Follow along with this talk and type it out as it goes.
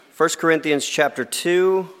1 Corinthians chapter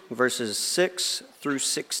 2, verses 6 through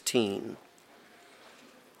 16.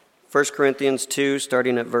 1 Corinthians 2,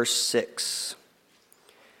 starting at verse 6.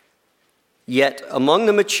 Yet among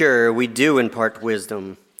the mature we do impart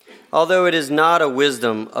wisdom, although it is not a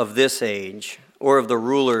wisdom of this age, or of the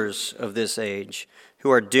rulers of this age,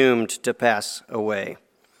 who are doomed to pass away.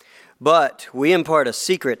 But we impart a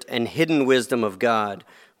secret and hidden wisdom of God,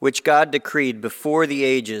 which God decreed before the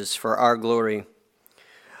ages for our glory.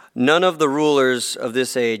 None of the rulers of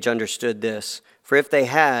this age understood this, for if they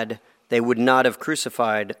had, they would not have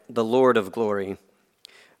crucified the Lord of glory.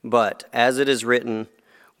 But, as it is written,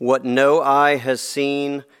 what no eye has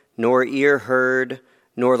seen, nor ear heard,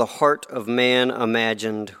 nor the heart of man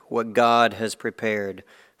imagined, what God has prepared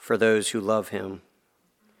for those who love him.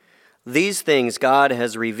 These things God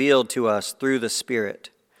has revealed to us through the Spirit.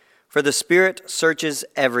 For the Spirit searches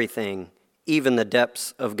everything, even the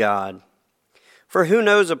depths of God. For who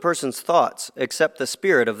knows a person's thoughts except the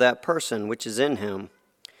spirit of that person which is in him?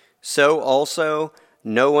 So also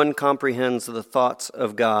no one comprehends the thoughts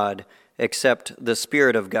of God except the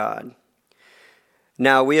Spirit of God.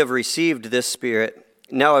 Now we have received not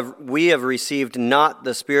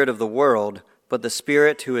the spirit of the world, but the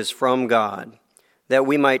Spirit who is from God, that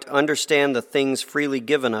we might understand the things freely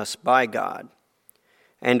given us by God.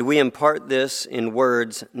 And we impart this in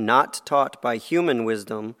words not taught by human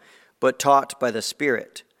wisdom, but taught by the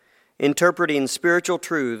Spirit, interpreting spiritual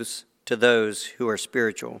truths to those who are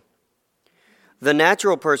spiritual. The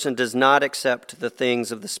natural person does not accept the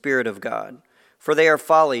things of the Spirit of God, for they are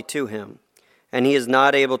folly to him, and he is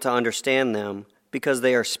not able to understand them because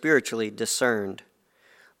they are spiritually discerned.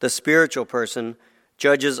 The spiritual person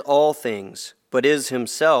judges all things, but is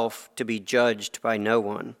himself to be judged by no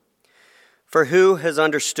one. For who has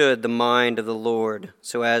understood the mind of the Lord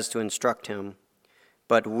so as to instruct him?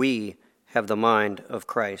 But we have the mind of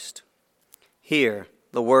Christ. Hear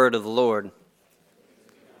the word of the Lord.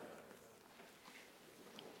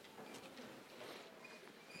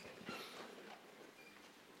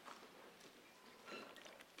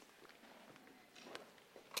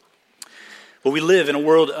 Well, we live in a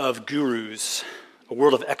world of gurus, a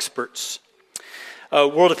world of experts, a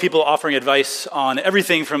world of people offering advice on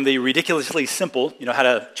everything from the ridiculously simple, how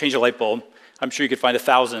to change a light bulb. I'm sure you could find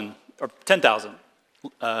 1,000 or 10,000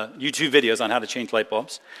 YouTube videos on how to change light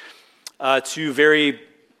bulbs, to very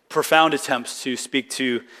profound attempts to speak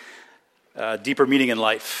to deeper meaning in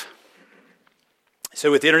life. So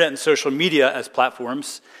with the internet and social media as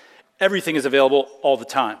platforms, everything is available all the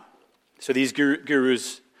time. So these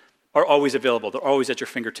gurus are always available. They're always at your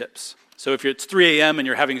fingertips. So if it's 3 a.m. and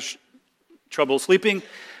you're having trouble sleeping,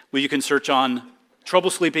 well, you can search on trouble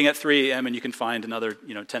sleeping at 3 a.m. and you can find another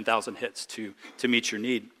 10,000 hits to meet your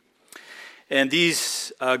need. And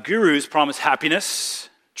these gurus promise happiness,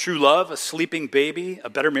 true love, a sleeping baby, a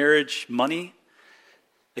better marriage, money.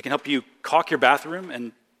 They can help you caulk your bathroom,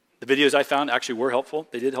 and the videos I found actually were helpful.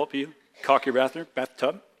 They did help you caulk your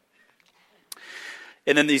bathtub.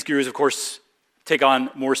 And then these gurus, of course, take on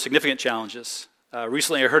more significant challenges.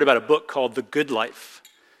 Recently, I heard about a book called The Good Life.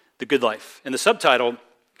 The Good Life. And the subtitle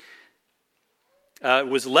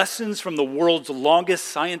was Lessons from the World's Longest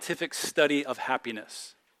Scientific Study of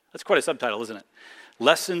Happiness. That's quite a subtitle, isn't it?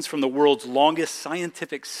 Lessons from the world's longest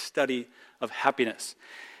scientific study of happiness.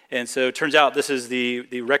 And so it turns out this is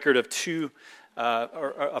the record of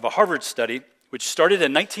a Harvard study, which started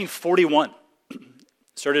in 1941.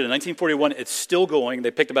 It's still going.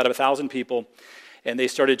 They picked about 1,000 people, and they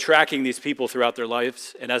started tracking these people throughout their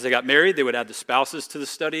lives. And as they got married, they would add the spouses to the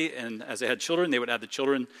study. And as they had children, they would add the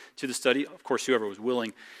children to the study. Of course, whoever was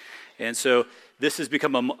willing. And so this has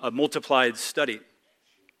become a multiplied study.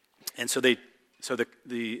 And so the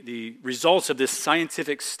results of this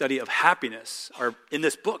scientific study of happiness are in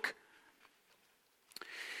this book.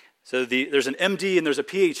 So there's an MD and there's a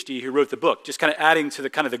PhD who wrote the book, just kind of adding to the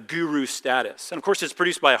guru status. And of course, it's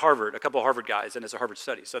produced by a couple of Harvard guys, and it's a Harvard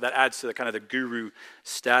study. So that adds to the guru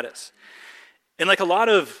status. And like a lot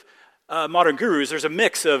of modern gurus, there's a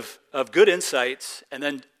mix of good insights and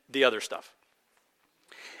then the other stuff.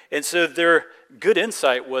 And so their good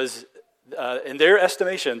insight was, in their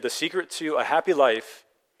estimation, the secret to a happy life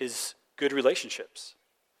is good relationships.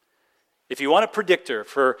 If you want a predictor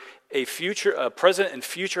for a present and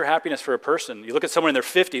future happiness for a person, you look at someone in their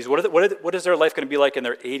 50s, what is their life going to be like in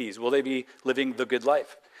their 80s? Will they be living the good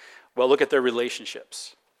life? Well, look at their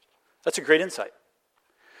relationships. That's a great insight.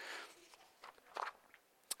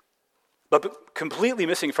 But completely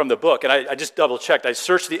missing from the book, and I just double-checked, I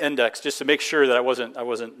searched the index just to make sure that I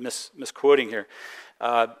wasn't misquoting here,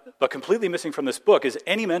 but completely missing from this book is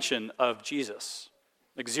any mention of Jesus,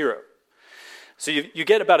 like zero. So you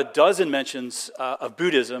get about a dozen mentions of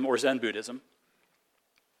Buddhism or Zen Buddhism.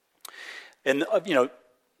 And,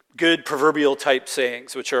 good proverbial type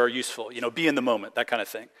sayings, which are useful, be in the moment, that kind of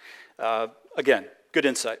thing. Again, good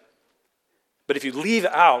insight. But if you leave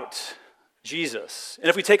out Jesus, and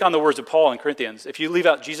if we take on the words of Paul in Corinthians, if you leave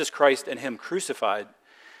out Jesus Christ and him crucified,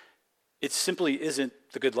 it simply isn't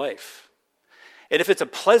the good life. And if it's a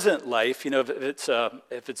pleasant life, if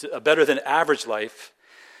it's a better than average life,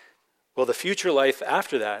 well, the future life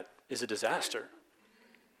after that is a disaster.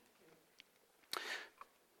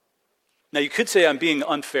 Now, you could say I'm being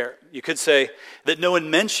unfair. You could say that no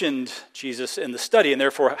one mentioned Jesus in the study, and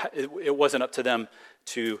therefore it wasn't up to them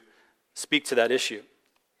to speak to that issue.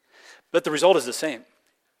 But the result is the same.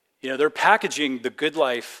 They're packaging the good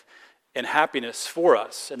life and happiness for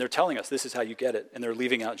us, and they're telling us this is how you get it, and they're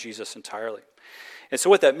leaving out Jesus entirely. And so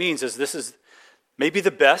what that means is this is maybe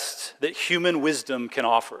the best that human wisdom can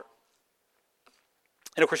offer.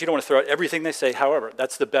 And of course, you don't want to throw out everything they say. However,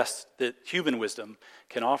 that's the best that human wisdom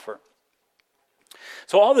can offer.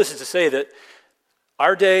 So all this is to say that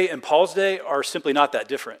our day and Paul's day are simply not that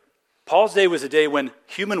different. Paul's day was a day when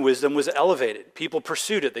human wisdom was elevated. People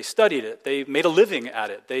pursued it. They studied it. They made a living at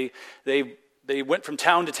it. They went from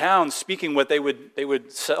town to town speaking what they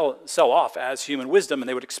would sell off as human wisdom, and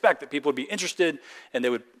they would expect that people would be interested, and they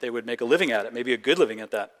would make a living at it, maybe a good living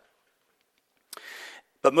at that.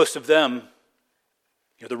 But most of them,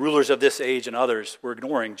 the rulers of this age and others, were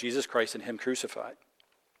ignoring Jesus Christ and him crucified.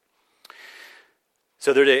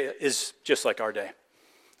 So their day is just like our day.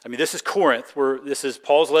 This is Corinth, this is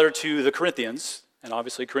Paul's letter to the Corinthians, and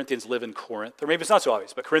obviously Corinthians live in Corinth, or maybe it's not so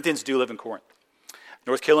obvious, but Corinthians do live in Corinth.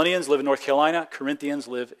 North Carolinians live in North Carolina, Corinthians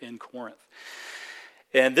live in Corinth.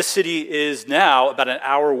 And this city is now about an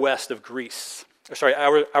hour west of Greece,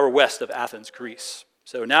 hour west of Athens, Greece.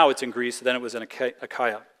 So now it's in Greece, then it was in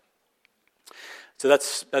Achaia. So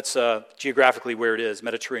that's geographically where it is,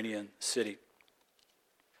 Mediterranean city.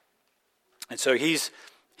 And so he's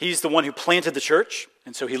the one who planted the church,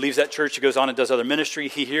 and so he leaves that church, he goes on and does other ministry.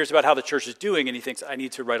 He hears about how the church is doing, and he thinks, I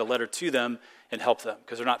need to write a letter to them and help them,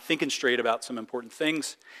 because they're not thinking straight about some important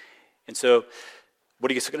things. And so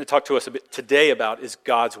what he's going to talk to us a bit today about is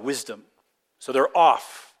God's wisdom. So they're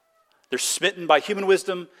off. They're smitten by human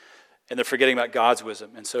wisdom, and they're forgetting about God's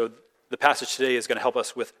wisdom. And so the passage today is going to help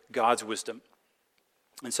us with God's wisdom.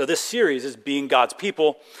 And so this series is being God's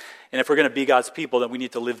people, and if we're going to be God's people, then we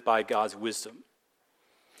need to live by God's wisdom.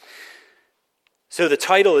 So the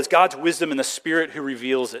title is God's Wisdom and the Spirit Who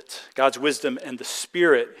Reveals It. God's Wisdom and the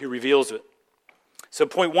Spirit Who Reveals It. So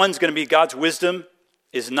point 1 is going to be God's wisdom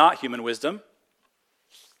is not human wisdom.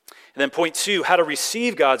 And then point 2, how to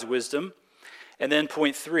receive God's wisdom. And then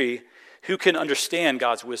point 3, who can understand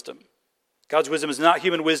God's wisdom. God's wisdom is not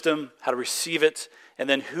human wisdom, how to receive it, and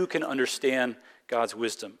then who can understand God's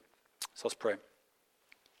wisdom. So let's pray.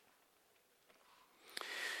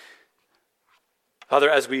 Father,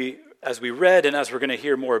 as we read and as we're going to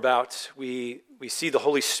hear more about, we see the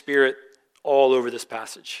Holy Spirit all over this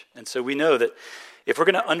passage. And so we know that if we're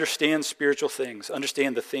going to understand spiritual things,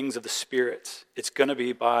 understand the things of the Spirit, it's going to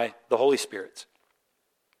be by the Holy Spirit.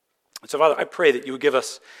 And so, Father, I pray that you would give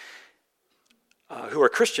us, who are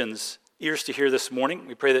Christians, ears to hear this morning.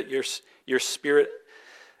 We pray that your Spirit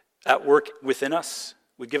at work within us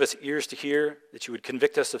would give us ears to hear, that you would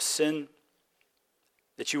convict us of sin,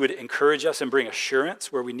 that you would encourage us and bring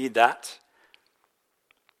assurance where we need that.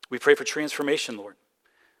 We pray for transformation, Lord.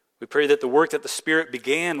 We pray that the work that the Spirit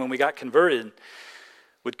began when we got converted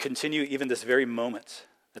would continue even this very moment,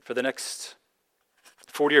 that for the next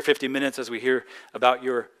 40 or 50 minutes as we hear about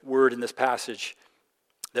your word in this passage,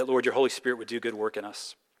 that, Lord, your Holy Spirit would do good work in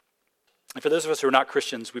us. And for those of us who are not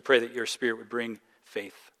Christians, we pray that your Spirit would bring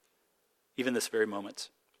faith, even this very moment.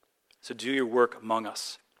 So do your work among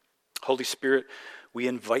us. Holy Spirit, we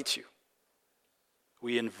invite you.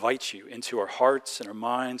 We invite you into our hearts and our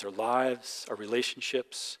minds, our lives, our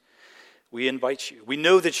relationships. We invite you. We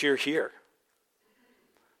know that you're here.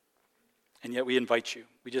 And yet we invite you.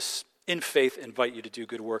 We just, in faith, invite you to do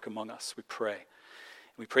good work among us. We pray.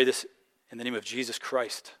 And we pray this in the name of Jesus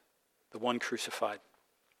Christ, the one crucified.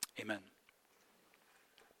 Amen.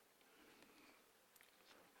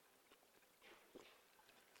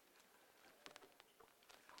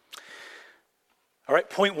 All right,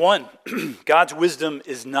 point 1, God's wisdom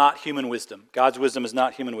is not human wisdom. God's wisdom is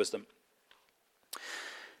not human wisdom.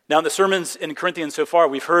 Now, in the sermons in Corinthians so far,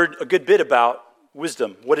 we've heard a good bit about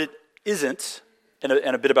wisdom, what it isn't, and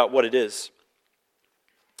a bit about what it is.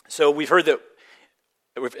 So we've heard that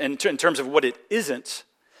in terms of what it isn't,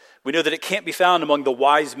 we know that it can't be found among the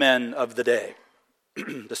wise men of the day.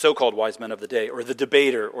 the so-called wise men of the day, or the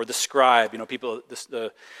debater, or the scribe, people,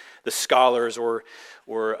 the scholars or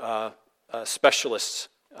specialists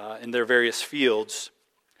in their various fields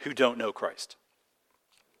who don't know Christ.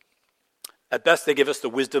 At best, they give us the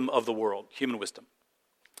wisdom of the world, human wisdom.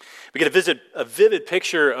 We get a vivid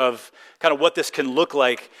picture of kind of what this can look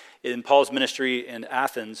like in Paul's ministry in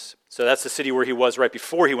Athens. So that's the city where he was right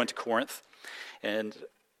before he went to Corinth. And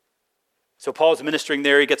so Paul's ministering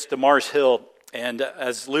there. He gets to Mars Hill. And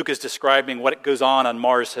as Luke is describing what goes on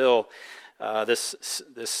Mars Hill, this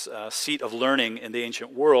seat of learning in the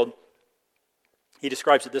ancient world, he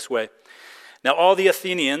describes it this way. Now all the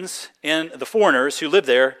Athenians and the foreigners who lived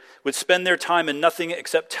there would spend their time in nothing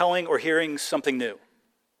except telling or hearing something new.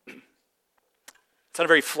 It's not a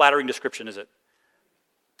very flattering description, is it?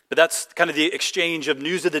 But that's kind of the exchange of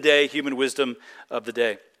news of the day, human wisdom of the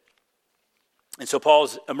day. And so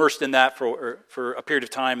Paul's immersed in that for a period of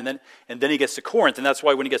time, and then he gets to Corinth, and that's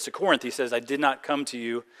why when he gets to Corinth, he says, I did not come to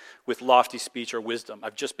you with lofty speech or wisdom.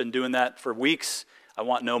 I've just been doing that for weeks. I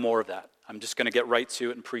want no more of that. I'm just going to get right to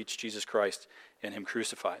it and preach Jesus Christ and him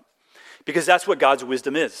crucified. Because that's what God's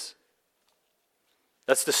wisdom is.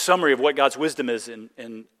 That's the summary of what God's wisdom is in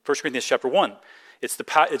 1 Corinthians chapter 1.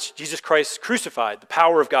 It's Jesus Christ crucified, the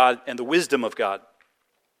power of God and the wisdom of God.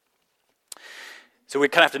 So we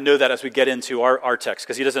kind of have to know that as we get into our text,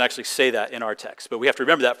 because he doesn't actually say that in our text. But we have to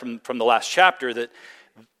remember that from the last chapter, that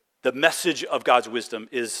the message of God's wisdom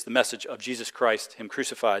is the message of Jesus Christ, him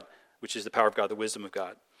crucified, which is the power of God, the wisdom of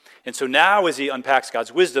God. And so now as he unpacks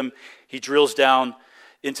God's wisdom, he drills down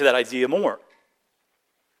into that idea more.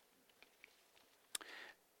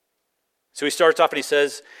 So he starts off and he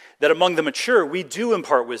says that among the mature, we do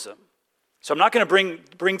impart wisdom. So I'm not going to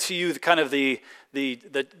bring to you the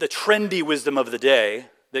trendy wisdom of the day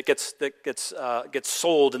that gets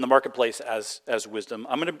sold in the marketplace as wisdom.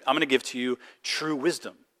 I'm going to give to you true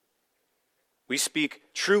wisdom. We speak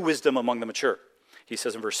true wisdom among the mature, he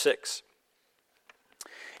says in verse 6.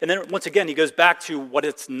 And then once again, he goes back to what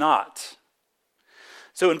it's not.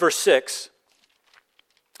 So in verse 6,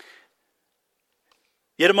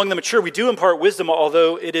 yet among the mature we do impart wisdom,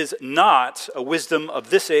 although it is not a wisdom of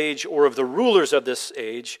this age or of the rulers of this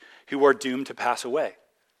age who are doomed to pass away.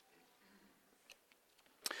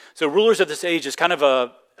 So rulers of this age is kind of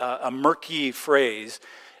a murky phrase.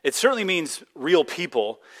 It certainly means real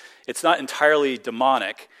people. It's not entirely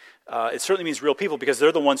demonic. It certainly means real people because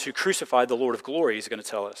they're the ones who crucified the Lord of glory, he's going to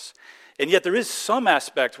tell us. And yet there is some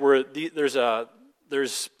aspect where there's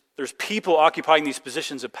people occupying these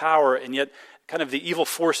positions of power, and yet kind of the evil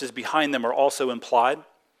forces behind them are also implied.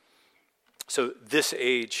 So this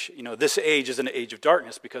age is an age of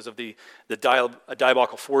darkness because of the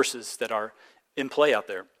diabolical forces that are in play out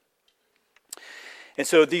there. And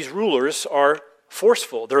so these rulers are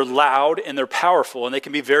forceful, they're loud, and they're powerful, and they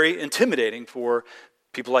can be very intimidating for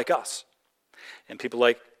people like us and people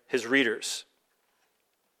like his readers.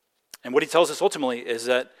 And what he tells us ultimately is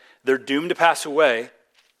that they're doomed to pass away,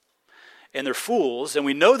 and they're fools, and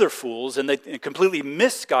we know they're fools, and they completely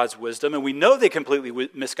miss God's wisdom, and we know they completely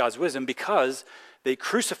miss God's wisdom because they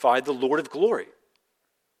crucified the Lord of glory.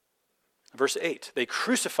 Verse 8, they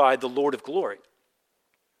crucified the Lord of glory.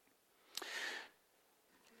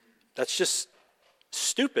 That's just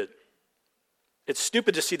stupid. It's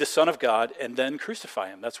stupid to see the Son of God and then crucify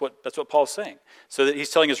him. That's what Paul's saying. So that he's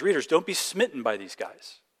telling his readers, don't be smitten by these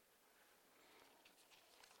guys.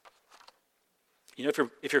 You know,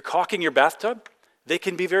 if you're caulking your bathtub, they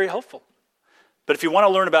can be very helpful. But if you want to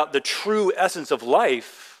learn about the true essence of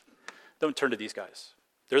life, don't turn to these guys.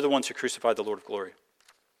 They're the ones who crucified the Lord of glory.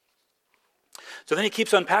 So then he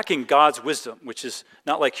keeps unpacking God's wisdom, which is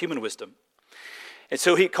not like human wisdom. And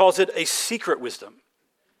so he calls it a secret wisdom.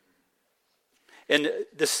 And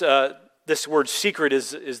this word secret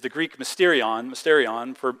is the Greek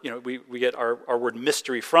mysterion. For we get our word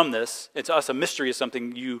mystery from this. And to us, a mystery is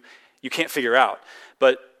something you can't figure out.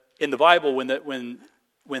 But in the Bible, when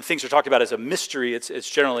things are talked about as a mystery, it's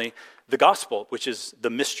generally the gospel, which is the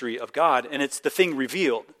mystery of God, and it's the thing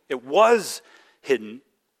revealed. It was hidden,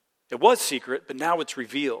 it was secret, but now it's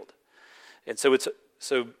revealed. And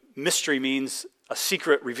so mystery means a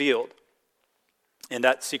secret revealed. And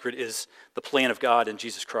that secret is the plan of God in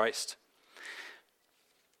Jesus Christ.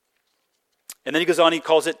 And then he goes on, he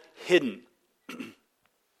calls it hidden.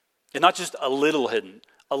 And not just a little hidden,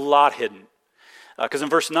 a lot hidden. Because in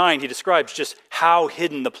verse 9, he describes just how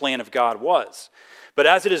hidden the plan of God was. But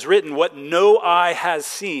as it is written, what no eye has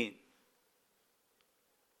seen,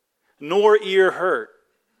 nor ear heard,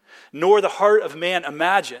 nor the heart of man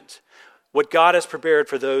imagined, what God has prepared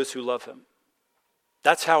for those who love him.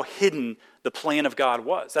 That's how hidden the plan of God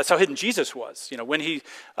was. That's how hidden Jesus was. When he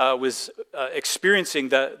was experiencing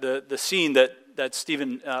the scene that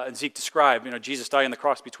Stephen and Zeke described, Jesus dying on the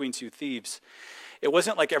cross between two thieves, it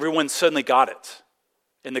wasn't like everyone suddenly got it.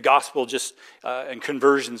 And the gospel just, and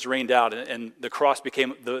conversions rained out, and the cross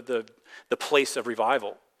became the place of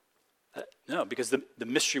revival. No, because the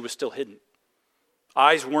mystery was still hidden.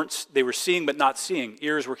 Eyes they were seeing but not seeing.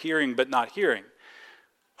 Ears were hearing but not hearing.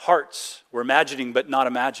 Hearts were imagining but not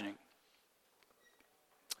imagining.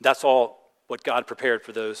 That's all what God prepared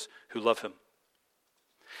for those who love him.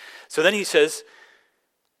 So then he says,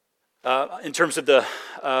 in terms of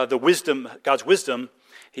the wisdom, God's wisdom,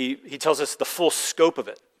 he tells us the full scope of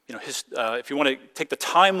it. If you want to take the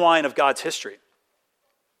timeline of God's history.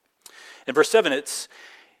 In verse 7, it's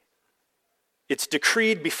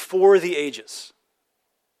decreed before the ages.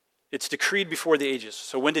 It's decreed before the ages.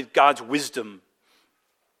 So when did God's wisdom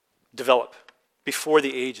develop? Before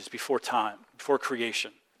the ages, before time, before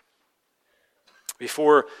creation.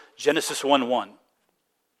 Before Genesis 1:1.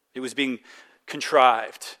 It was being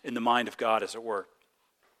contrived in the mind of God, as it were.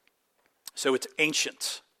 So it's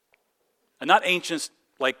ancient. And not ancient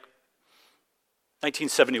like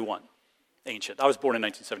 1971. Ancient. I was born in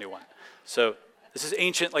 1971. So this is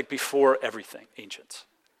ancient like before everything. Ancient.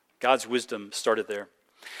 God's wisdom started there.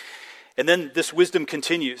 And then this wisdom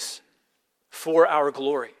continues for our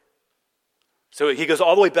glory. So he goes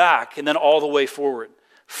all the way back and then all the way forward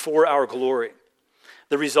for our glory.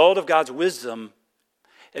 The result of God's wisdom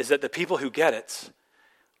is that the people who get it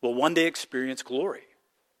will one day experience glory.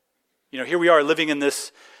 Here we are living in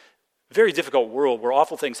this very difficult world where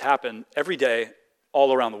awful things happen every day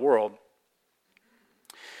all around the world.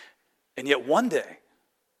 And yet one day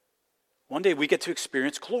we get to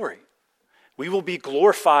experience glory. We will be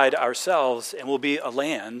glorified ourselves and will be a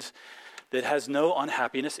land that has no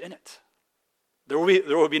unhappiness in it. There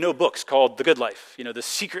will be no books called The Good Life, the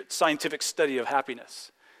secret scientific study of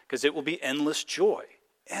happiness, because it will be endless joy.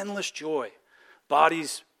 Endless joy.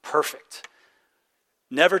 Bodies perfect.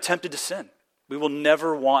 Never tempted to sin. We will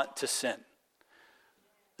never want to sin.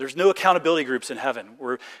 There's no accountability groups in heaven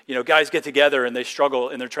where guys get together and they struggle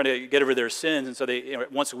and they're trying to get over their sins, and so they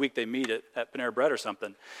once a week they meet at Panera Bread or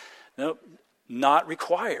something. No, not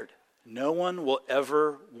required. No one will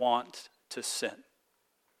ever want to sin.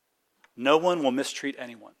 No one will mistreat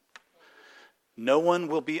anyone. No one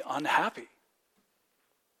will be unhappy.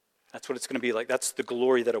 That's what it's going to be like. That's the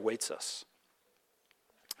glory that awaits us.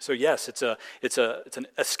 So yes, it's an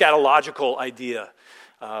eschatological idea.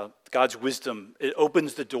 God's wisdom, it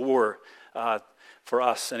opens the door for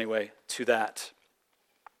us anyway to that.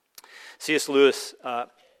 C.S. Lewis,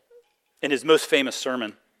 in his most famous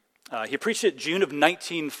sermon, he preached it June of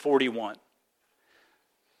 1941.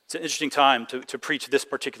 It's an interesting time to preach this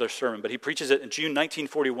particular sermon, but he preaches it in June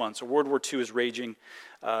 1941, so World War II is raging.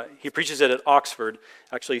 He preaches it at Oxford,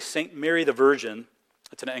 actually St. Mary the Virgin.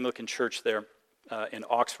 It's an Anglican church there in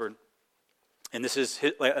Oxford. And this is,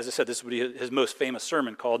 as I said, this would be his most famous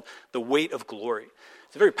sermon called The Weight of Glory.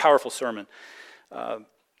 It's a very powerful sermon.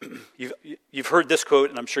 You've heard this quote,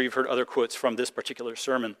 and I'm sure you've heard other quotes from this particular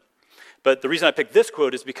sermon. But the reason I picked this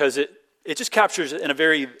quote is because it just captures in a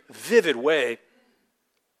very vivid way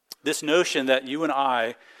this notion that you and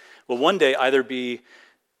I will one day either be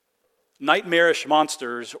nightmarish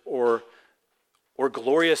monsters or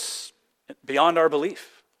glorious beyond our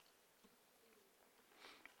belief.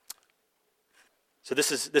 So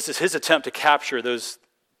this is his attempt to capture those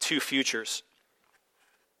two futures.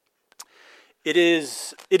 It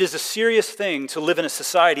is a serious thing to live in a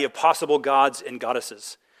society of possible gods and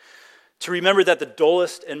goddesses. To remember that the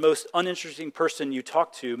dullest and most uninteresting person you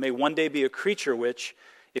talk to may one day be a creature which,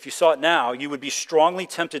 if you saw it now, you would be strongly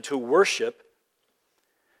tempted to worship,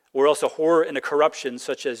 or else a horror and a corruption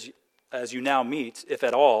such as you now meet, if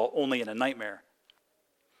at all, only in a nightmare.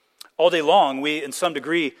 All day long we are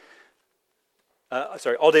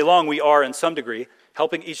in some degree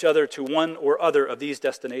helping each other to one or other of these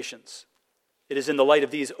destinations. It is in the light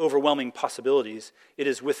of these overwhelming possibilities, it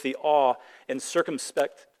is with the awe and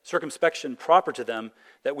circumspection proper to them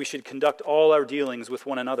that we should conduct all our dealings with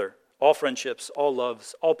one another, all friendships, all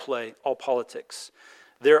loves, all play, all politics.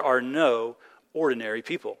 There are no ordinary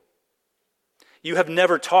people. You have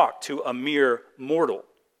never talked to a mere mortal.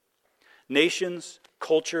 Nations,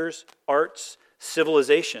 cultures, arts,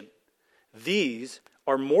 civilization, these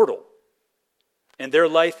are mortal, and their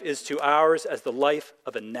life is to ours as the life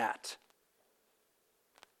of a gnat.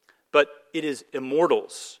 But it is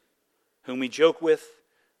immortals whom we joke with,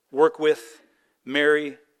 work with,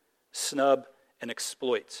 marry, snub, and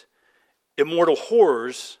exploit. Immortal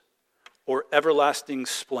horrors or everlasting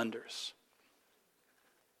splendors.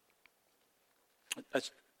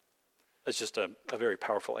 That's just a very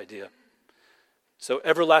powerful idea. So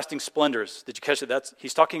everlasting splendors, did you catch it?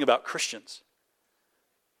 He's talking about Christians.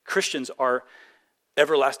 Christians are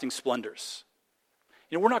everlasting splendors.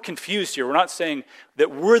 We're not confused here. We're not saying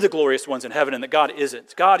that we're the glorious ones in heaven and that God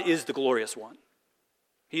isn't. God is the glorious one.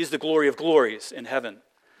 He is the glory of glories in heaven.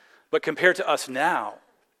 But compared to us now,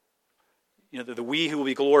 the we who will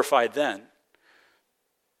be glorified then,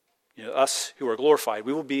 us who are glorified,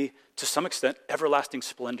 we will be, to some extent, everlasting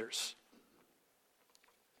splendors.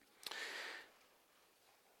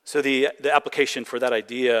 So the application for that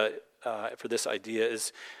idea, for this idea,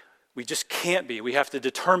 is we just can't be. We have to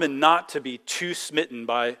determine not to be too smitten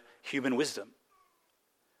by human wisdom.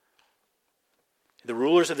 The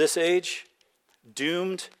rulers of this age,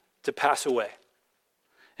 doomed to pass away.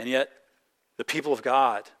 And yet, the people of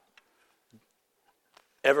God,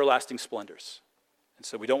 everlasting splendors. And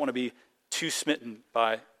so we don't want to be too smitten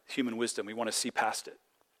by human wisdom. We want to see past it.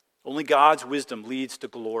 Only God's wisdom leads to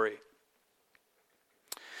glory.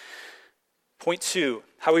 Point 2,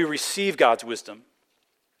 how we receive God's wisdom.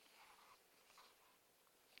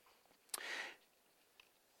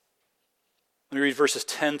 Let me read verses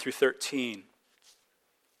 10 through 13.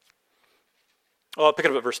 I'll pick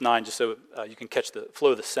it up at verse 9 just so you can catch the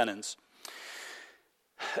flow of the sentence.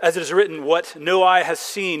 As it is written, what no eye has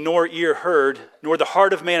seen, nor ear heard, nor the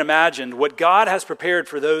heart of man imagined, what God has prepared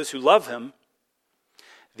for those who love him,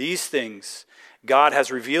 these things God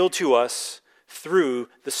has revealed to us through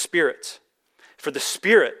the Spirit. For the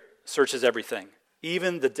Spirit searches everything,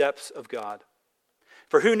 even the depths of God.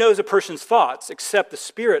 For who knows a person's thoughts except the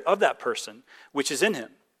spirit of that person which is in him?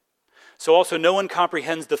 So also no one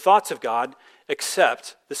comprehends the thoughts of God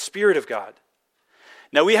except the Spirit of God.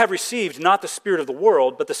 Now we have received not the spirit of the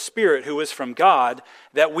world, but the Spirit who is from God,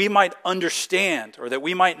 that we might understand, or that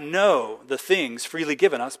we might know the things freely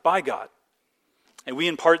given us by God. And we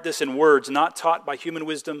impart this in words not taught by human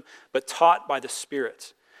wisdom, but taught by the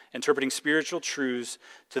Spirit, interpreting spiritual truths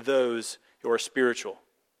to those who are spiritual.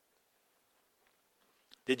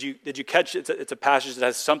 Did you catch it? It's a passage that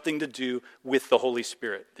has something to do with the Holy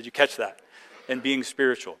Spirit. Did you catch that? And being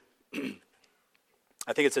spiritual.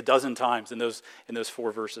 I think it's a dozen times in those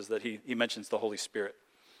 4 verses that he mentions the Holy Spirit.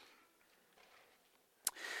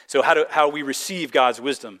 So how we receive God's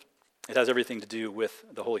wisdom, it has everything to do with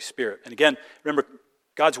the Holy Spirit. And again, remember,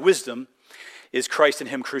 God's wisdom is Christ and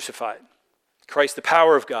him crucified. Christ, the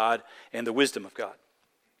power of God, and the wisdom of God.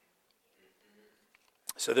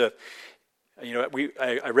 So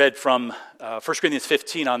I read from 1 Corinthians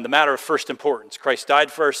 15 on the matter of first importance. Christ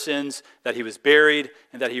died for our sins, that he was buried,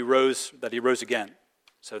 and that he rose again.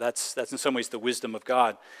 So that's in some ways the wisdom of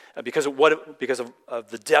God, because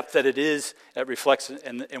of the depth that it is, it reflects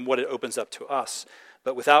and what it opens up to us.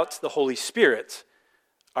 But without the Holy Spirit,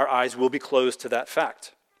 our eyes will be closed to that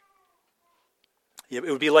fact. It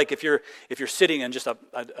would be like if you're sitting in just a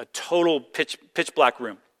total pitch black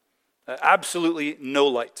room, absolutely no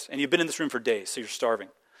light, and you've been in this room for days, so you're starving.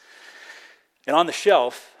 And on the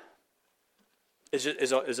shelf is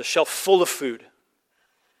a shelf full of food,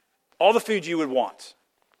 all the food you would want,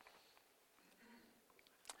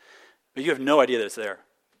 but you have no idea that it's there,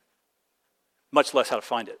 much less how to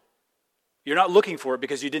find it. You're not looking for it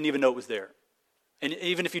because you didn't even know it was there, and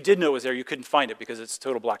even if you did know it was there, you couldn't find it because it's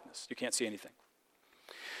total blackness. You can't see anything.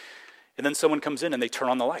 And then someone comes in and they turn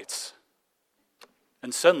on the lights.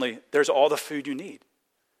 And suddenly, there's all the food you need.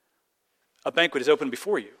 A banquet is open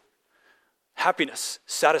before you. Happiness,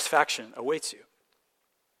 satisfaction awaits you.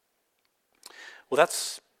 Well,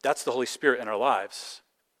 that's the Holy Spirit in our lives,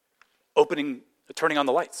 turning on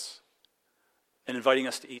the lights and inviting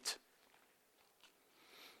us to eat.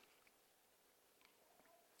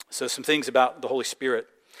 So some things about the Holy Spirit.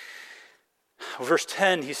 Well, verse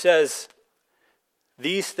 10, he says,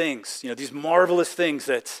 these things, these marvelous things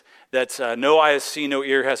that no eye has seen, no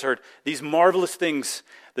ear has heard, these marvelous things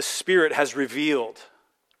the Spirit has revealed.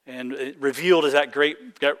 And revealed is that great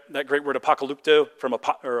word apocalypto from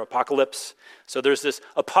apocalypse. So there's this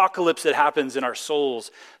apocalypse that happens in our souls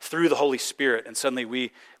through the Holy Spirit, and suddenly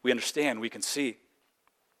we understand, we can see.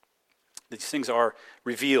 These things are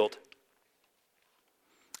revealed.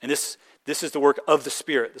 And this is the work of the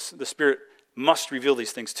Spirit. The Spirit must reveal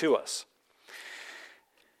these things to us.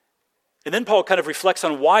 And then Paul kind of reflects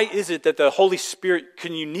on why is it that the Holy Spirit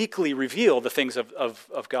can uniquely reveal the things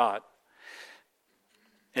of God.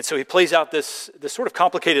 And so he plays out this sort of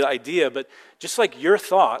complicated idea, but just like your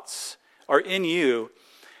thoughts are in you,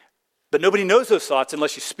 but nobody knows those thoughts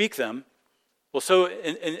unless you speak them. Well, so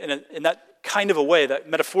in kind of a way, that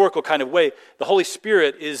metaphorical kind of way, the Holy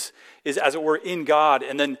Spirit is as it were in God,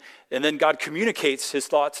 and then God communicates his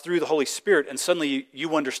thoughts through the Holy Spirit, and suddenly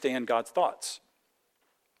you understand God's thoughts.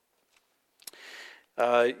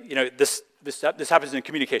 This happens in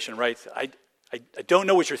communication, right? I don't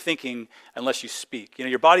know what you're thinking unless you speak.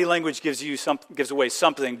 Your body language gives away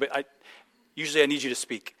something, but usually I need you to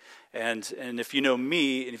speak. And if you know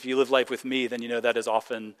me, and if you live life with me, then you know that is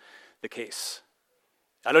often the case.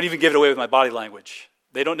 I don't even give it away with my body language.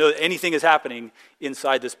 They don't know that anything is happening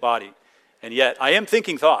inside this body. And yet, I am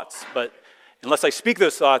thinking thoughts, but unless I speak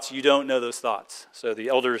those thoughts, you don't know those thoughts. So the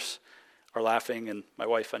elders are laughing, and my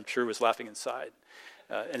wife, I'm sure, was laughing inside.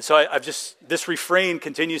 And so this refrain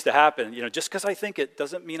continues to happen. Just because I think it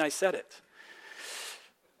doesn't mean I said it.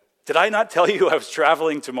 Did I not tell you I was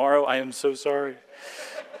traveling tomorrow? I am so sorry.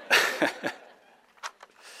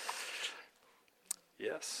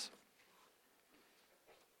 Yes.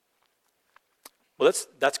 Well,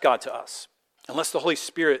 that's God to us. Unless the Holy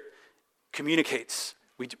Spirit communicates,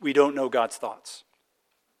 we don't know God's thoughts.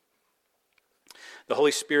 The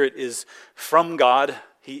Holy Spirit is from God.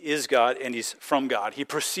 He is God, and he's from God. He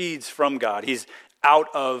proceeds from God. He's out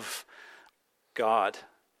of God.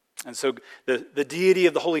 And so the deity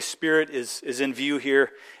of the Holy Spirit is in view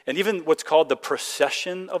here. And even what's called the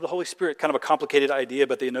procession of the Holy Spirit, kind of a complicated idea,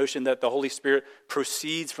 but the notion that the Holy Spirit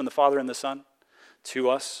proceeds from the Father and the Son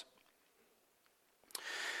to us.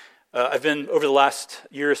 I've been, over the last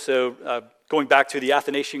year or so, going back to the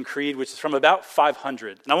Athanasian Creed, which is from about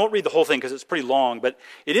 500. And I won't read the whole thing because it's pretty long, but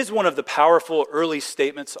it is one of the powerful early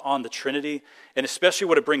statements on the Trinity, and especially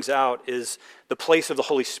what it brings out is the place of the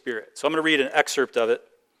Holy Spirit. So I'm going to read an excerpt of it.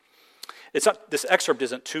 This excerpt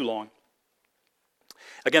isn't too long.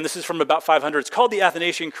 Again, this is from about 500. It's called the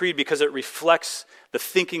Athanasian Creed because it reflects the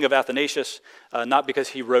thinking of Athanasius, not because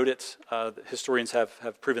he wrote it. Historians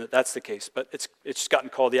have proven that that's the case, but it's gotten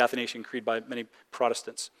called the Athanasian Creed by many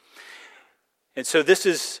Protestants. And so this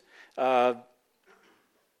is our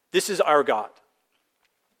God.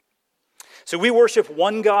 So we worship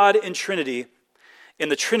one God in Trinity, and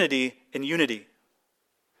the Trinity in unity,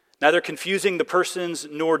 neither confusing the persons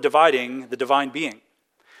nor dividing the divine being.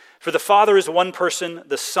 For the Father is one person,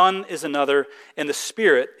 the Son is another, and the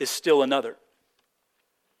Spirit is still another.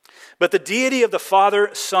 But the deity of the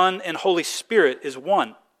Father, Son, and Holy Spirit is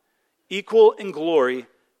one, equal in glory,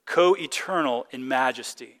 co-eternal in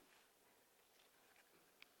majesty.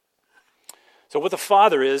 So what the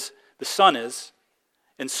Father is, the Son is,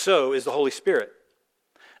 and so is the Holy Spirit.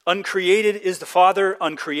 Uncreated is the Father,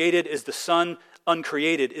 uncreated is the Son,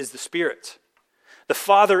 uncreated is the Spirit. The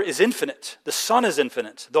Father is infinite, the Son is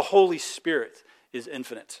infinite, the Holy Spirit is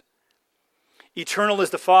infinite. Eternal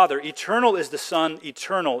is the Father, eternal is the Son,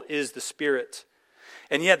 eternal is the Spirit.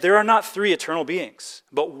 And yet there are not three eternal beings,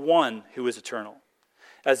 but one who is eternal.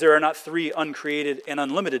 As there are not three uncreated and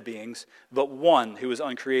unlimited beings, but one who is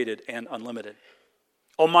uncreated and unlimited.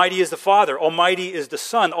 Almighty is the Father, almighty is the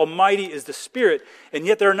Son, almighty is the Spirit, and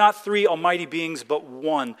yet there are not three almighty beings, but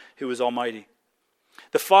one who is almighty.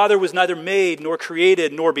 The Father was neither made nor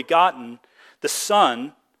created nor begotten. The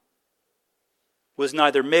Son was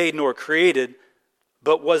neither made nor created,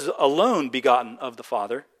 but was alone begotten of the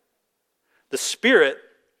Father. The Spirit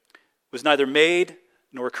was neither made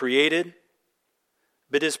nor created,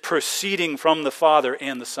 but is proceeding from the Father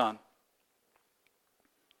and the Son.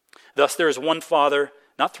 Thus there is one Father,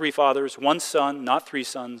 not three fathers, one Son, not three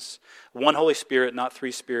sons, one Holy Spirit, not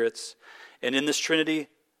three spirits. And in this Trinity,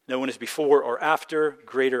 no one is before or after,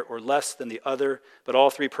 greater or less than the other, but all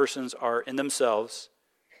three persons are in themselves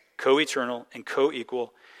co-eternal and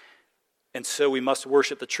co-equal. And so we must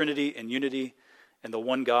worship the Trinity in unity and the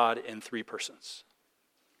one God in three persons.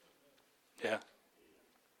 Yeah.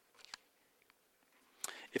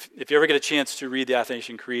 If you ever get a chance to read the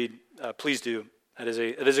Athanasian Creed, please do. It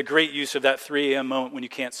is a great use of that 3 a.m. moment when you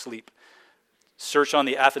can't sleep. Search on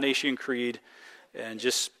the Athanasian Creed and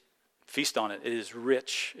just feast on it. It is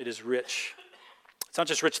rich. It is rich. It's not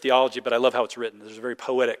just rich theology, but I love how it's written. There's a very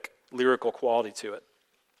poetic, lyrical quality to it.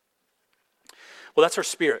 Well, that's our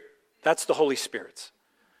Spirit. That's the Holy Spirit.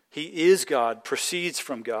 He is God, proceeds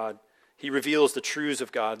from God. He reveals the truths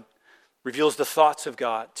of God, reveals the thoughts of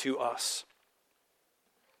God to us.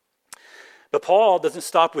 But Paul doesn't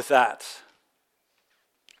stop with that.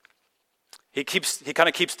 He kind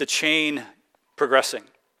of keeps the chain progressing.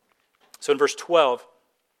 So in verse 12,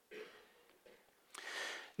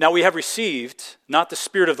 now we have received not the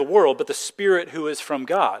spirit of the world, but the Spirit who is from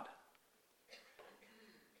God.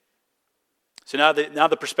 So now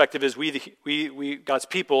the perspective is we God's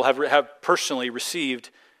people have personally received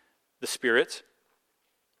the Spirit.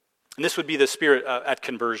 And this would be the Spirit at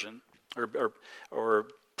conversion. or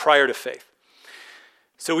prior to faith.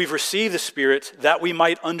 So we've received the Spirit that we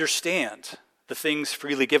might understand the things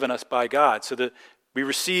freely given us by God. So that we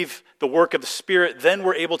receive the work of the Spirit, then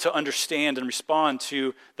we're able to understand and respond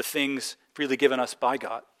to the things freely given us by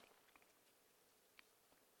God.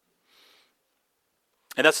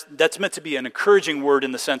 And that's meant to be an encouraging word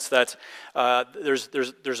in the sense that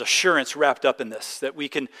there's assurance wrapped up in this, that we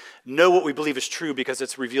can know what we believe is true because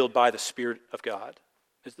it's revealed by the Spirit of God.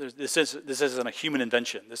 This isn't a human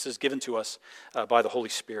invention. This is given to us by the Holy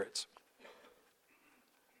Spirit.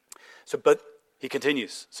 But he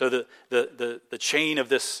continues. So the chain of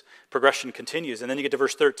this progression continues. And then you get to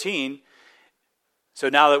verse 13. So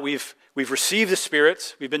now that we've received the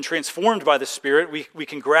Spirit, we've been transformed by the Spirit, we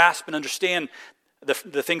can grasp and understand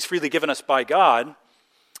the things freely given us by God,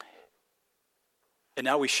 and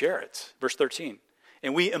now we share it. Verse 13.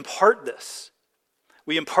 And we impart this.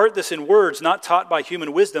 We impart this in words not taught by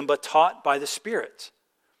human wisdom, but taught by the Spirit.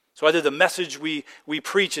 So either the message we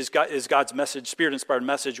preach is God's message, Spirit-inspired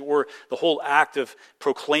message, or the whole act of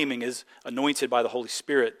proclaiming is anointed by the Holy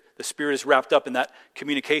Spirit. The Spirit is wrapped up in that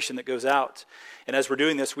communication that goes out. And as we're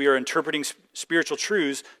doing this, we are interpreting spiritual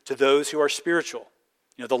truths to those who are spiritual.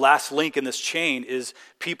 The last link in this chain is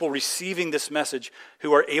people receiving this message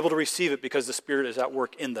who are able to receive it because the Spirit is at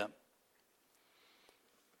work in them.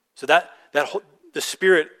 So that the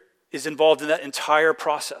Spirit is involved in that entire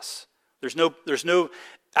process. There's no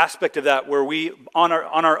aspect of that where we on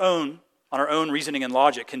our own reasoning and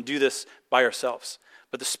logic can do this by ourselves.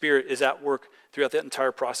 But the Spirit is at work throughout that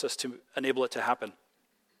entire process to enable it to happen.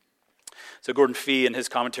 So Gordon Fee in his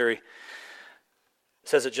commentary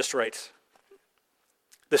says it just right.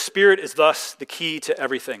 The Spirit is thus the key to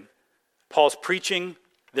everything. Paul's preaching,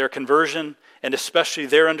 their conversion, and especially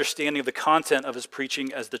their understanding of the content of his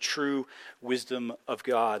preaching as the true wisdom of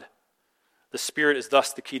God. The Spirit is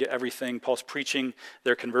thus the key to everything. Paul's preaching,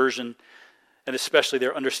 their conversion, and especially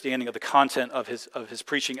their understanding of the content of his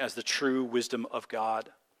preaching as the true wisdom of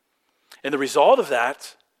God. And the result of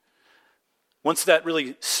that, once that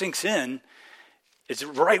really sinks in, is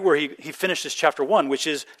right where he finishes chapter 1, which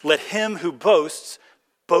is, let him who boasts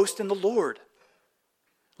boast in the Lord.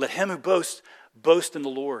 Let him who boasts boast in the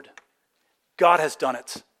Lord. God has done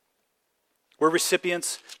it. We're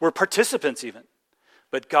recipients, we're participants even.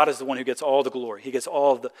 But God is the one who gets all the glory. He gets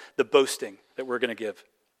all of the boasting that we're going to give.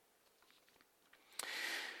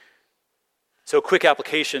 So quick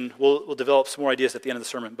application. We'll develop some more ideas at the end of the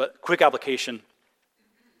sermon, but quick application.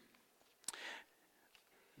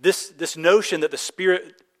 This notion that the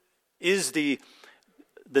Spirit is the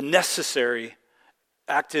necessary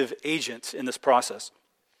active agent in this process,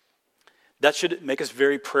 that should make us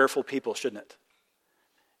very prayerful people, shouldn't it?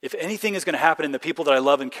 If anything is going to happen in the people that I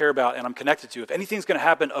love and care about and I'm connected to, if anything's going to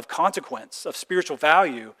happen of consequence, of spiritual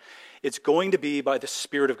value, it's going to be by the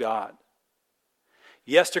Spirit of God.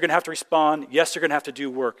 Yes, they're going to have to respond. Yes, they're going to have to do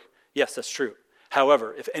work. Yes, that's true.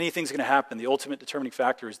 However, if anything's going to happen, the ultimate determining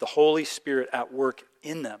factor is the Holy Spirit at work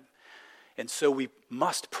in them. And so we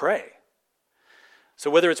must pray. So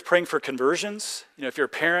whether it's praying for conversions, if you're a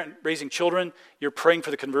parent raising children, you're praying for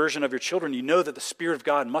the conversion of your children, you know that the Spirit of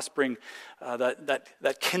God must bring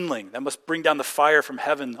that kindling, that must bring down the fire from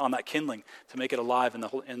heaven on that kindling to make it alive in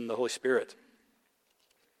the Holy Spirit.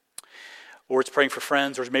 Or it's praying for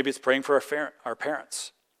friends, or maybe it's praying for our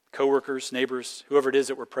parents, coworkers, neighbors, whoever it is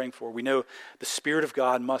that we're praying for. We know the Spirit of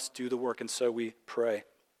God must do the work, and so we pray.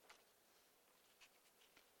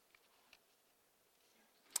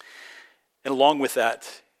 And along with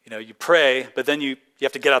that, you pray, but then you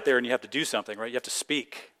have to get out there and you have to do something, right? You have to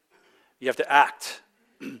speak. You have to act.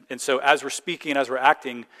 And so as we're speaking and as we're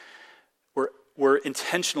acting, we're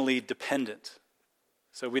intentionally dependent.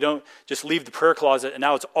 So we don't just leave the prayer closet and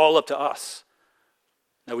now it's all up to us.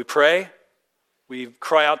 Now we pray, we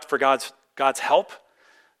cry out for God's help,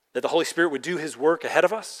 that the Holy Spirit would do his work ahead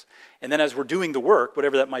of us. And then as we're doing the work,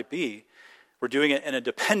 whatever that might be, we're doing it in a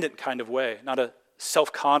dependent kind of way, not a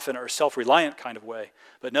self-confident or self-reliant kind of way,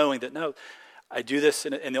 but knowing that, no, I do this,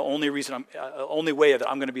 and the only way that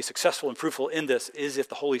I'm going to be successful and fruitful in this is if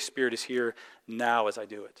the Holy Spirit is here now as I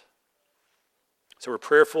do it. So we're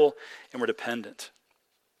prayerful and we're dependent.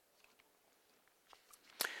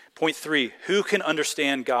 Point 3, who can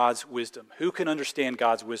understand God's wisdom? Who can understand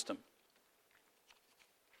God's wisdom?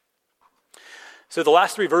 So the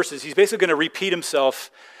last 3 verses, he's basically going to repeat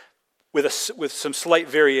himself with some slight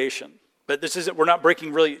variation. But we're not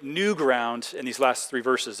breaking really new ground in these last 3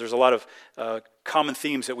 verses. There's a lot of common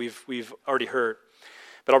themes that we've already heard.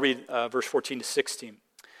 But I'll read verse 14 to 16.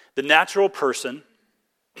 The natural person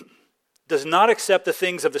does not accept the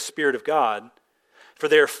things of the Spirit of God, for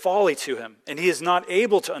they are folly to him, and he is not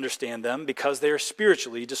able to understand them because they are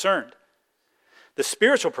spiritually discerned. The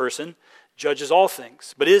spiritual person judges all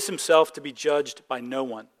things, but is himself to be judged by no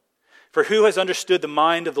one. For who has understood the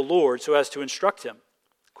mind of the Lord so as to instruct him?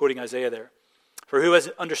 Quoting Isaiah there. For who has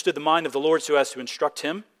understood the mind of the Lord so as to instruct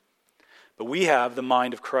him? But we have the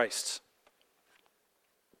mind of Christ.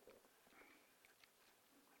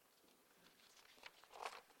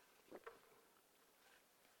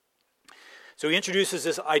 So he introduces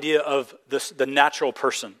this idea of the natural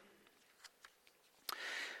person.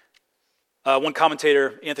 One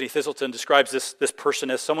commentator, Anthony Thistleton, describes this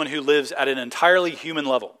person as someone who lives at an entirely human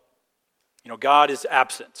level. God is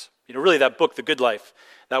absent. Really that book, The Good Life,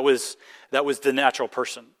 that was the natural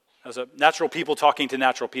person. That was a natural people talking to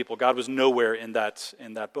natural people. God was nowhere in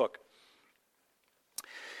that book.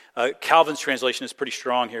 Calvin's translation is pretty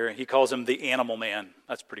strong here. He calls him the animal man.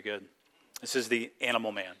 That's pretty good. This is the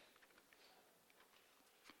animal man.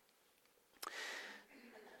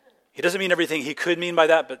 He doesn't mean everything he could mean by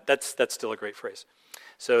that, but that's still a great phrase.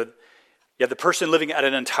 So you have the person living at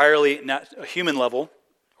an entirely human level,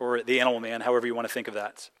 or the animal man, however you want to think of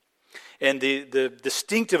that. And the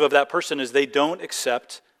distinctive of that person is they don't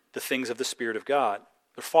accept the things of the Spirit of God.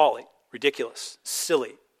 They're folly, ridiculous,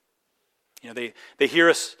 silly. They hear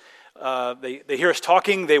us they hear us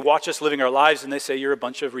talking, they watch us living our lives, and they say, "You're a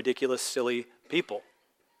bunch of ridiculous, silly people."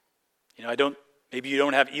 Maybe you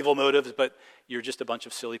don't have evil motives, but you're just a bunch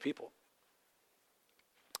of silly people.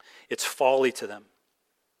 It's folly to them.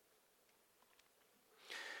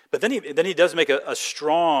 But then he does make a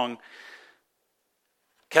strong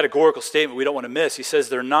categorical statement we don't want to miss. He says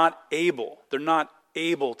they're not able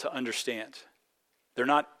to understand. They're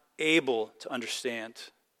not able to understand.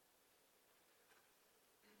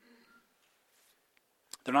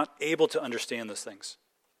 They're not able to understand those things.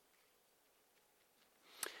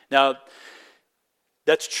 Now,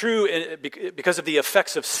 that's true because of the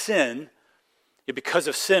effects of sin. Because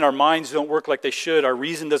of sin, our minds don't work like they should. Our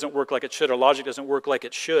reason doesn't work like it should. Our logic doesn't work like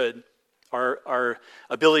it should. Our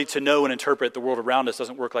ability to know and interpret the world around us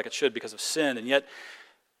doesn't work like it should because of sin. And yet,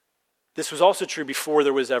 this was also true before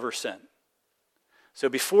there was ever sin. So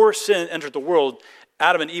before sin entered the world,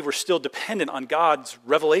 Adam and Eve were still dependent on God's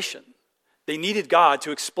revelation. They needed God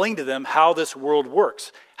to explain to them how this world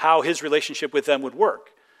works, how his relationship with them would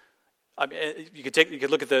work. I mean, you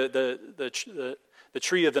could look at the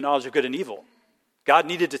tree of the knowledge of good and evil. God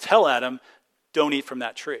needed to tell Adam, don't eat from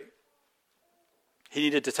that tree. He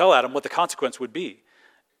needed to tell Adam what the consequence would be,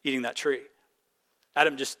 eating that tree.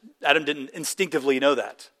 Adam didn't instinctively know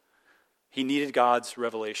that. He needed God's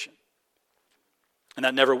revelation. And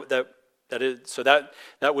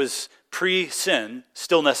that was pre-sin,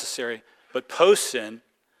 still necessary, but post-sin,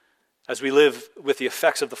 as we live with the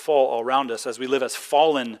effects of the fall all around us, as we live as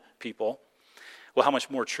fallen people, well, how much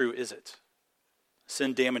more true is it?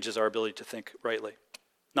 Sin damages our ability to think rightly.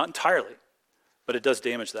 Not entirely, but it does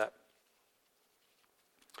damage that.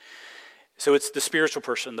 So it's the spiritual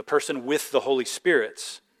person, the person with the Holy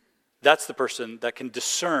Spirit. That's the person that can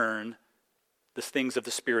discern the things of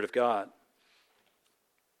the Spirit of God.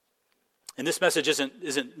 And this message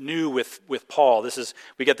isn't new with Paul.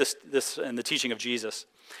 We get this in the teaching of Jesus.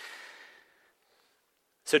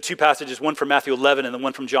 So two passages, one from Matthew 11 and then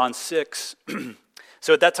one from John 6.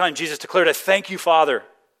 So at that time, Jesus declared, "I thank you, Father,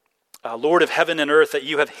 Lord of heaven and earth, that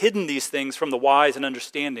you have hidden these things from the wise and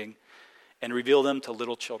understanding and revealed them to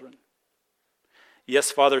little children. Yes,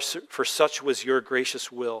 Father, for such was your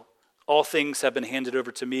gracious will. All things have been handed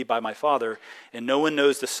over to me by my Father, and no one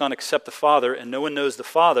knows the Son except the Father, and no one knows the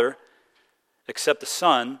Father except the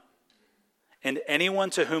Son, and anyone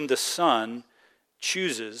to whom the Son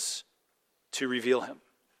chooses to reveal him.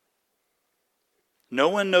 No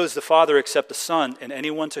one knows the Father except the Son, and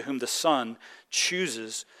anyone to whom the Son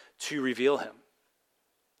chooses to reveal him."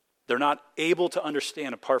 They're not able to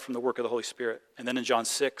understand apart from the work of the Holy Spirit. And then in John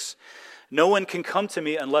 6, "No one can come to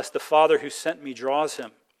me unless the Father who sent me draws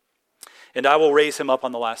him, and I will raise him up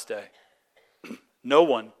on the last day." No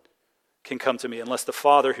one can come to me unless the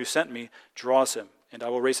Father who sent me draws him, and I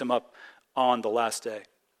will raise him up on the last day.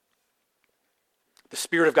 The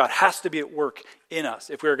Spirit of God has to be at work in us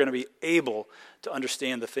if we're going to be able to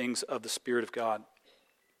understand the things of the Spirit of God.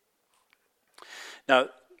 Now,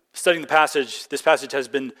 studying this passage has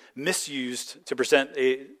been misused to present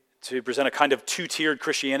a kind of two-tiered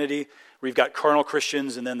Christianity. We've got carnal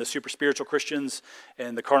Christians and then the super spiritual Christians,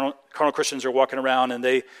 and the carnal Christians are walking around, and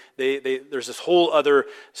there's this whole other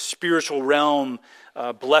spiritual realm,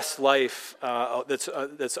 blessed life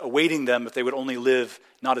that's awaiting them if they would only live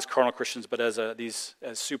not as carnal Christians but as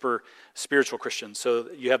super spiritual Christians.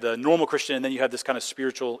 So you have the normal Christian, and then you have this kind of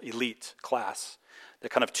spiritual elite class the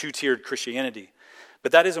kind of two-tiered Christianity.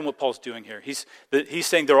 But that isn't what Paul's doing here. He's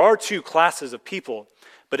saying there are two classes of people,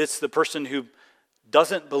 but it's the person who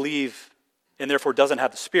doesn't believe and therefore doesn't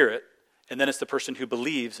have the Spirit, and then it's the person who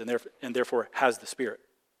believes and therefore has the Spirit.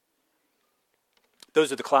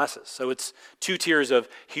 Those are the classes. So it's two tiers of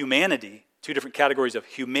humanity, two different categories of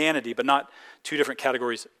humanity, but not two different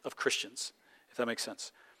categories of Christians, if that makes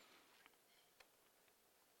sense.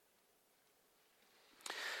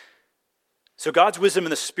 So God's wisdom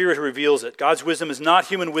and the Spirit who reveals it. God's wisdom is not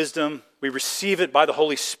human wisdom. We receive it by the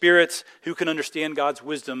Holy Spirit. Who can understand God's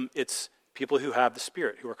wisdom? It's people who have the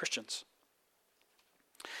Spirit, who are Christians.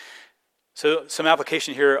 So some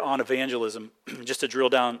application here on evangelism, just to drill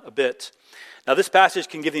down a bit. Now this passage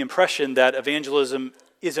can give the impression that evangelism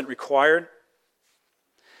isn't required.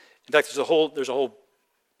 In fact, there's a whole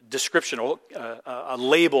description, a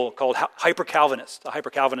label called hyper-Calvinist. A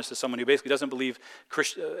hyper-Calvinist is someone who basically doesn't believe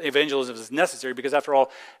evangelism is necessary because, after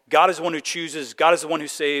all, God is the one who chooses, God is the one who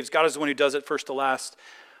saves, God is the one who does it first to last.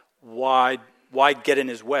 Why get in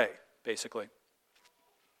his way, basically?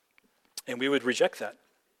 And we would reject that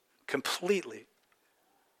completely.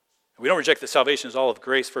 We don't reject that salvation is all of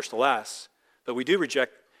grace first to last, but we do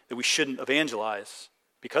reject that we shouldn't evangelize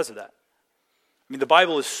because of that. I mean, the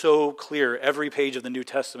Bible is so clear. Every page of the New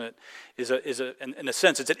Testament is in a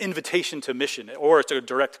sense, it's an invitation to mission, or it's a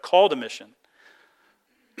direct call to mission.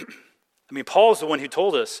 I mean, Paul's the one who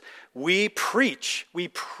told us, we preach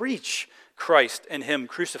Christ and him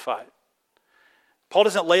crucified. Paul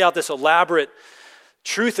doesn't lay out this elaborate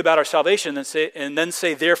truth about our salvation and then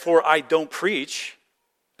say, therefore I don't preach,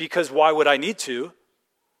 because why would I need to?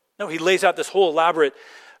 No, he lays out this whole elaborate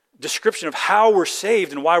description of how we're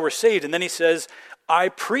saved and why we're saved. And then he says, I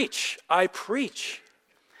preach. And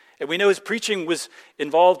we know his preaching was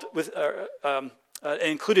involved with,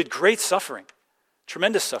 included great suffering,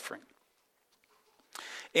 tremendous suffering.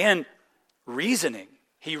 And reasoning.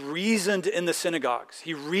 He reasoned in the synagogues.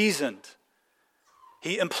 He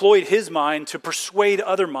employed his mind to persuade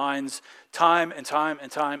other minds time and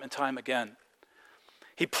time again.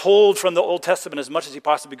 He pulled from the Old Testament as much as he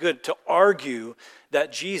possibly could to argue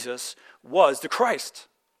that Jesus was the Christ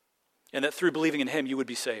and that through believing in him you would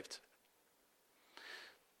be saved.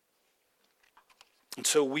 And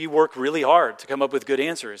so we work really hard to come up with good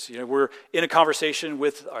answers. You know, we're in a conversation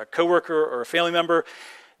with our coworker or a family member.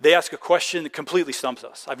 They ask a question that completely stumps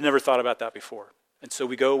us. I've never thought about that before. And so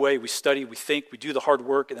we go away, we study, we think, we do the hard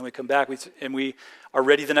work, and then we come back and we are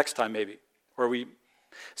ready the next time maybe. Or we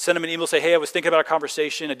send them an email, say, hey, I was thinking about a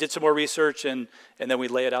conversation, I did some more research, and then we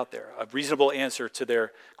lay it out there, a reasonable answer to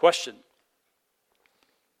their question.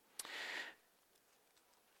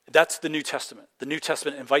 That's the New Testament. The New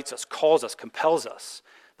Testament invites us, calls us, compels us.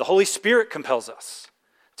 The Holy Spirit compels us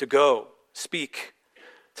to go, speak,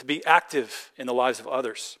 to be active in the lives of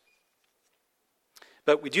others.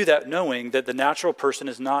 But we do that knowing that the natural person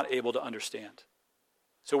is not able to understand.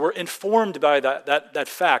 So we're informed by that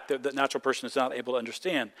fact that the natural person is not able to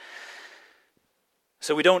understand.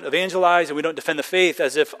 So we don't evangelize and we don't defend the faith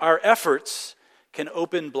as if our efforts can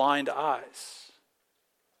open blind eyes.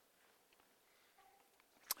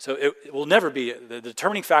 So it will never be, the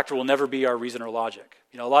determining factor will never be our reason or logic.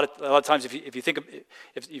 You know, a lot of times if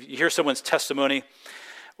you hear someone's testimony,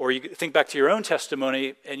 or you think back to your own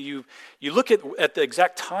testimony, and you look at the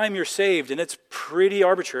exact time you're saved, and it's pretty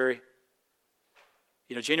arbitrary.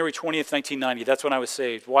 You know, January 20th, 1990, that's when I was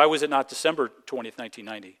saved. Why was it not December 20th,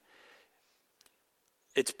 1990?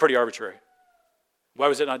 It's pretty arbitrary. Why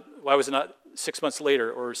was it not 6 months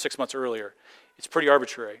later or 6 months earlier? It's pretty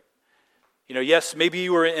arbitrary. You know, yes, maybe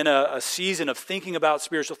you were in a season of thinking about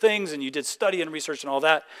spiritual things and you did study and research and all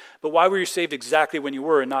that, but why were you saved exactly when you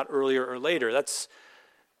were and not earlier or later? That's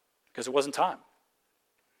because it wasn't time.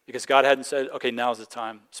 Because God hadn't said, okay, now's the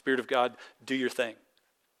time. Spirit of God, do your thing.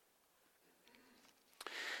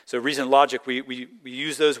 So reason and logic, we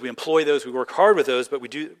use those, we employ those, we work hard with those, but we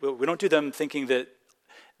don't do them thinking that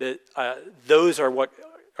those are what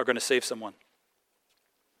are going to save someone.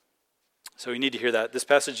 So you need to hear that. This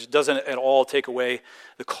passage doesn't at all take away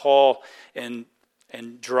the call and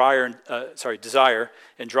desire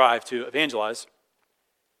and drive to evangelize.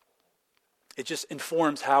 It just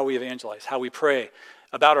informs how we evangelize, how we pray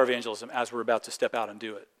about our evangelism as we're about to step out and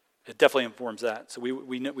do it. It definitely informs that. So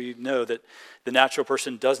we know that the natural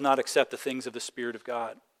person does not accept the things of the Spirit of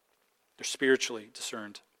God. They're spiritually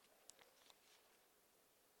discerned.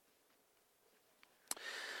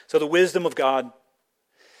 So the wisdom of God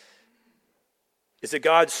is that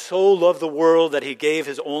God so loved the world that he gave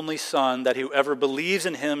his only Son, that whoever believes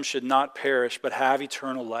in him should not perish but have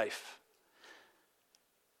eternal life.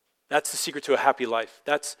 That's the secret to a happy life.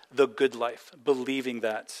 That's the good life, believing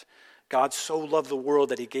that God so loved the world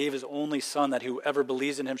that he gave his only Son, that whoever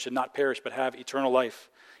believes in him should not perish but have eternal life.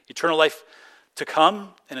 Eternal life to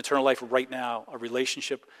come and eternal life right now, a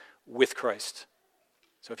relationship with Christ.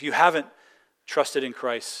 So if you haven't trusted in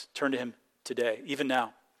Christ, turn to him today, even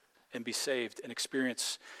now, and be saved and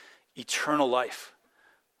experience eternal life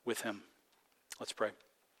with him. Let's pray.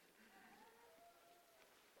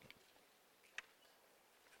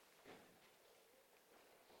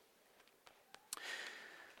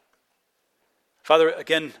 Father,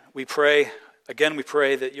 again we pray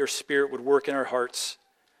that your Spirit would work in our hearts.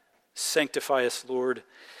 Sanctify us, Lord.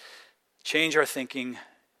 Change our thinking,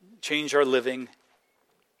 change our living.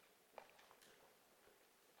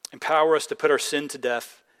 Empower us to put our sin to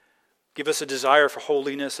death. Give us a desire for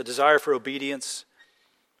holiness, a desire for obedience,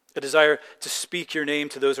 a desire to speak your name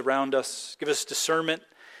to those around us. Give us discernment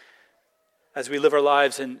as we live our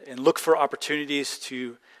lives and look for opportunities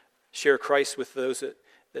to share Christ with those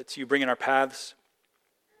that you bring in our paths.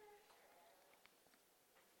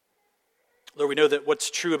 Lord, we know that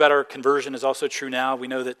what's true about our conversion is also true now. We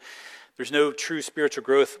know that there's no true spiritual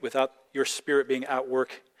growth without your Spirit being at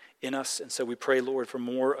work in us. And so we pray, Lord, for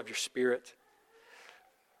more of your Spirit,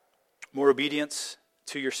 more obedience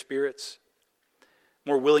to your spirits,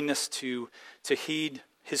 more willingness to heed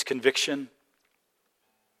his conviction.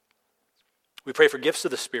 We pray for gifts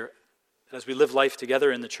of the Spirit, that as we live life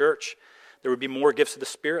together in the church, there would be more gifts of the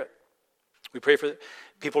Spirit. We pray for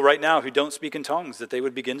people right now who don't speak in tongues, that they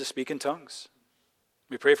would begin to speak in tongues.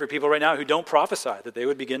 We pray for people right now who don't prophesy, that they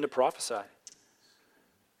would begin to prophesy.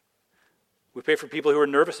 We pray for people who are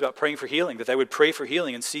nervous about praying for healing, that they would pray for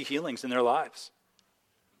healing and see healings in their lives.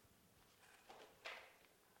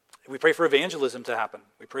 We pray for evangelism to happen.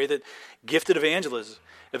 We pray that gifted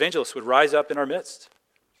evangelists would rise up in our midst,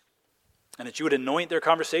 and that you would anoint their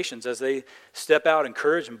conversations as they step out in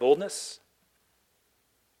courage and boldness,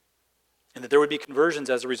 and that there would be conversions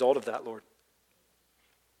as a result of that, Lord.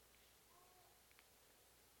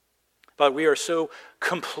 But we are so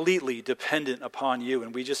completely dependent upon you,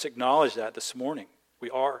 and we just acknowledge that this morning. We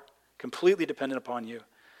are completely dependent upon you.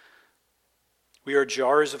 We are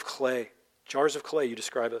jars of clay you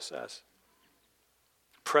describe us as.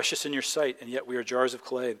 Precious in your sight, and yet we are jars of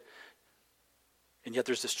clay. And yet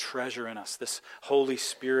there's this treasure in us, this Holy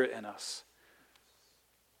Spirit in us.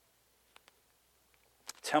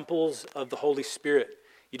 Temples of the Holy Spirit.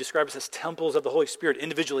 You describe us as temples of the Holy Spirit,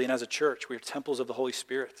 individually and as a church. We are temples of the Holy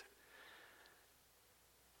Spirit.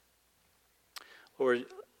 Lord,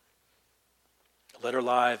 let our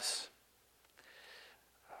lives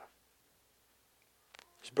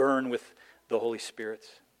just burn with the Holy Spirit.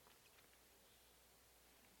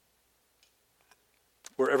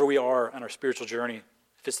 Wherever we are on our spiritual journey,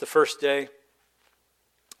 if it's the first day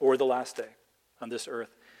or the last day on this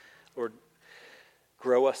earth, Lord,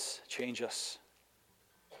 grow us, change us.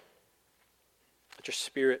 Let your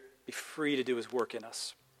Spirit be free to do his work in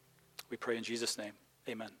us. We pray in Jesus' name.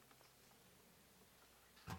 Amen.